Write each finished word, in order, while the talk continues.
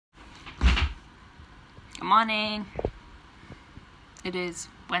Good morning. It is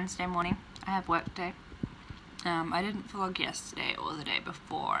Wednesday morning. I have work day. I didn't vlog yesterday or the day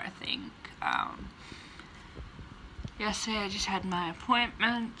before, I think. Yesterday I just had my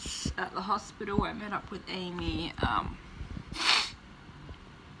appointments at the hospital where I met up with Amy.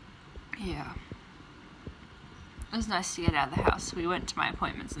 Yeah. It was nice to get out of the house. We went to my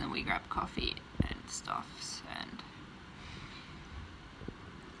appointments and then we grabbed coffee and stuff, and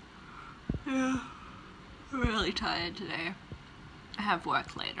yeah, I'm really tired today. I have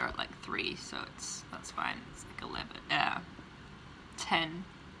work later at like 3, so that's fine. It's like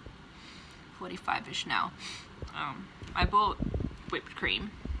 10:45ish now. I bought whipped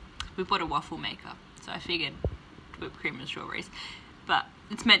cream. We bought a waffle maker, so I figured whipped cream and strawberries, but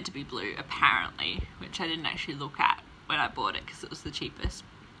it's meant to be blue apparently, which I didn't actually look at when I bought it because it was the cheapest.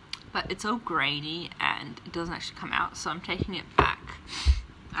 But it's all grainy and it doesn't actually come out, so I'm taking it back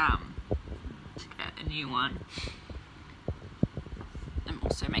to get a new one. I'm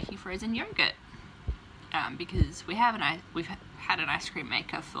also making frozen yogurt because we've had an ice cream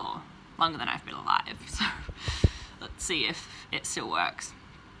maker for longer than I've been alive, so let's see if it still works.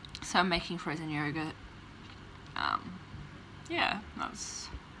 So I'm making frozen yogurt. Yeah, that's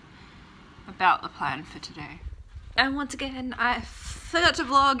about the plan for today. And once again, I forgot to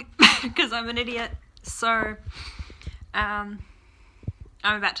vlog because I'm an idiot. So, I'm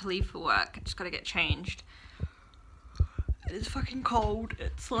about to leave for work. I just gotta get changed. It is fucking cold.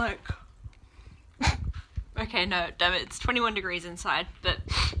 It's like... okay, no, damn it. It's 21 degrees inside, but...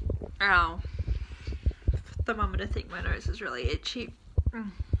 ow. Thermometer thing, my nose is really itchy.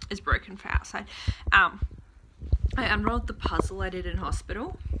 It's broken for outside. I unrolled the puzzle I did in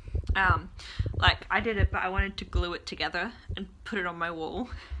hospital. Like, I did it, but I wanted to glue it together and put it on my wall.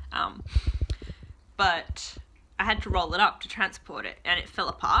 But I had to roll it up to transport it, and it fell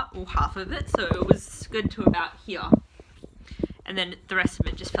apart, or half of it, so it was good to about here. And then the rest of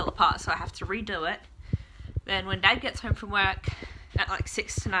it just fell apart, so I have to redo it. Then when Dad gets home from work at like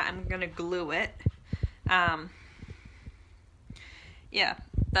 6 tonight, I'm gonna glue it. Yeah,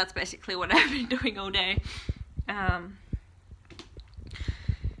 that's basically what I've been doing all day.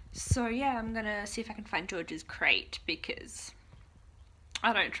 So yeah, I'm gonna see if I can find George's crate because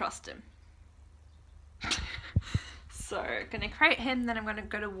I don't trust him. So gonna crate him, then I'm gonna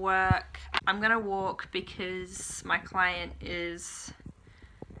go to work. I'm gonna walk because my client is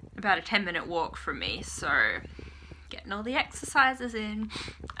about a 10-minute walk from me, so getting all the exercises in.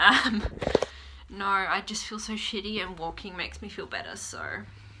 No, I just feel so shitty, and walking makes me feel better, so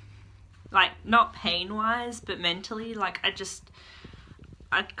like, not pain-wise, but mentally, like,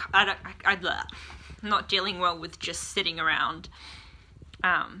 I'm not dealing well with just sitting around.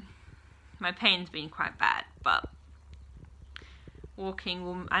 My pain's been quite bad, but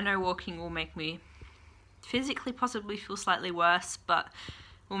I know walking will make me physically possibly feel slightly worse, but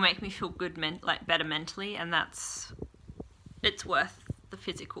will make me feel good, better mentally, and it's worth the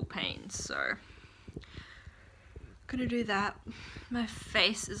physical pain, so gonna do that. My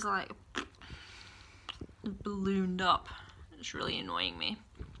face is like ballooned up. It's really annoying me,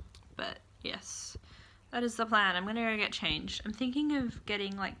 but yes, that is the plan. I'm gonna go get changed. I'm thinking of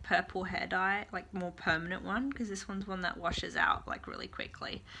getting like purple hair dye, like more permanent one, because this one's one that washes out like really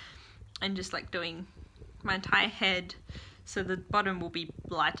quickly, and just like doing my entire head so the bottom will be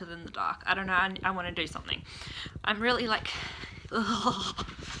lighter than the dark. I don't know, I want to do something. I'm really like, ugh.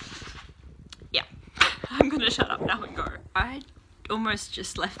 Yeah, I'm gonna shut up now and go. I almost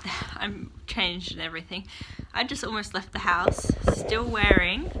just left I'm changed and everything. I just almost left the house still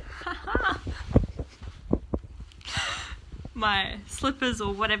wearing my slippers,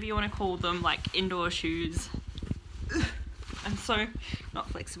 or whatever you want to call them, like indoor shoes. I'm so not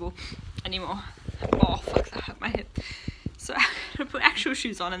flexible anymore. Oh fuck, that hurt my hip. So I'm gonna put actual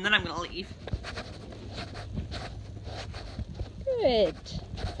shoes on and then I'm gonna leave. Good.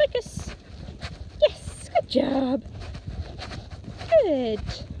 Focus. Yes, good job. Good.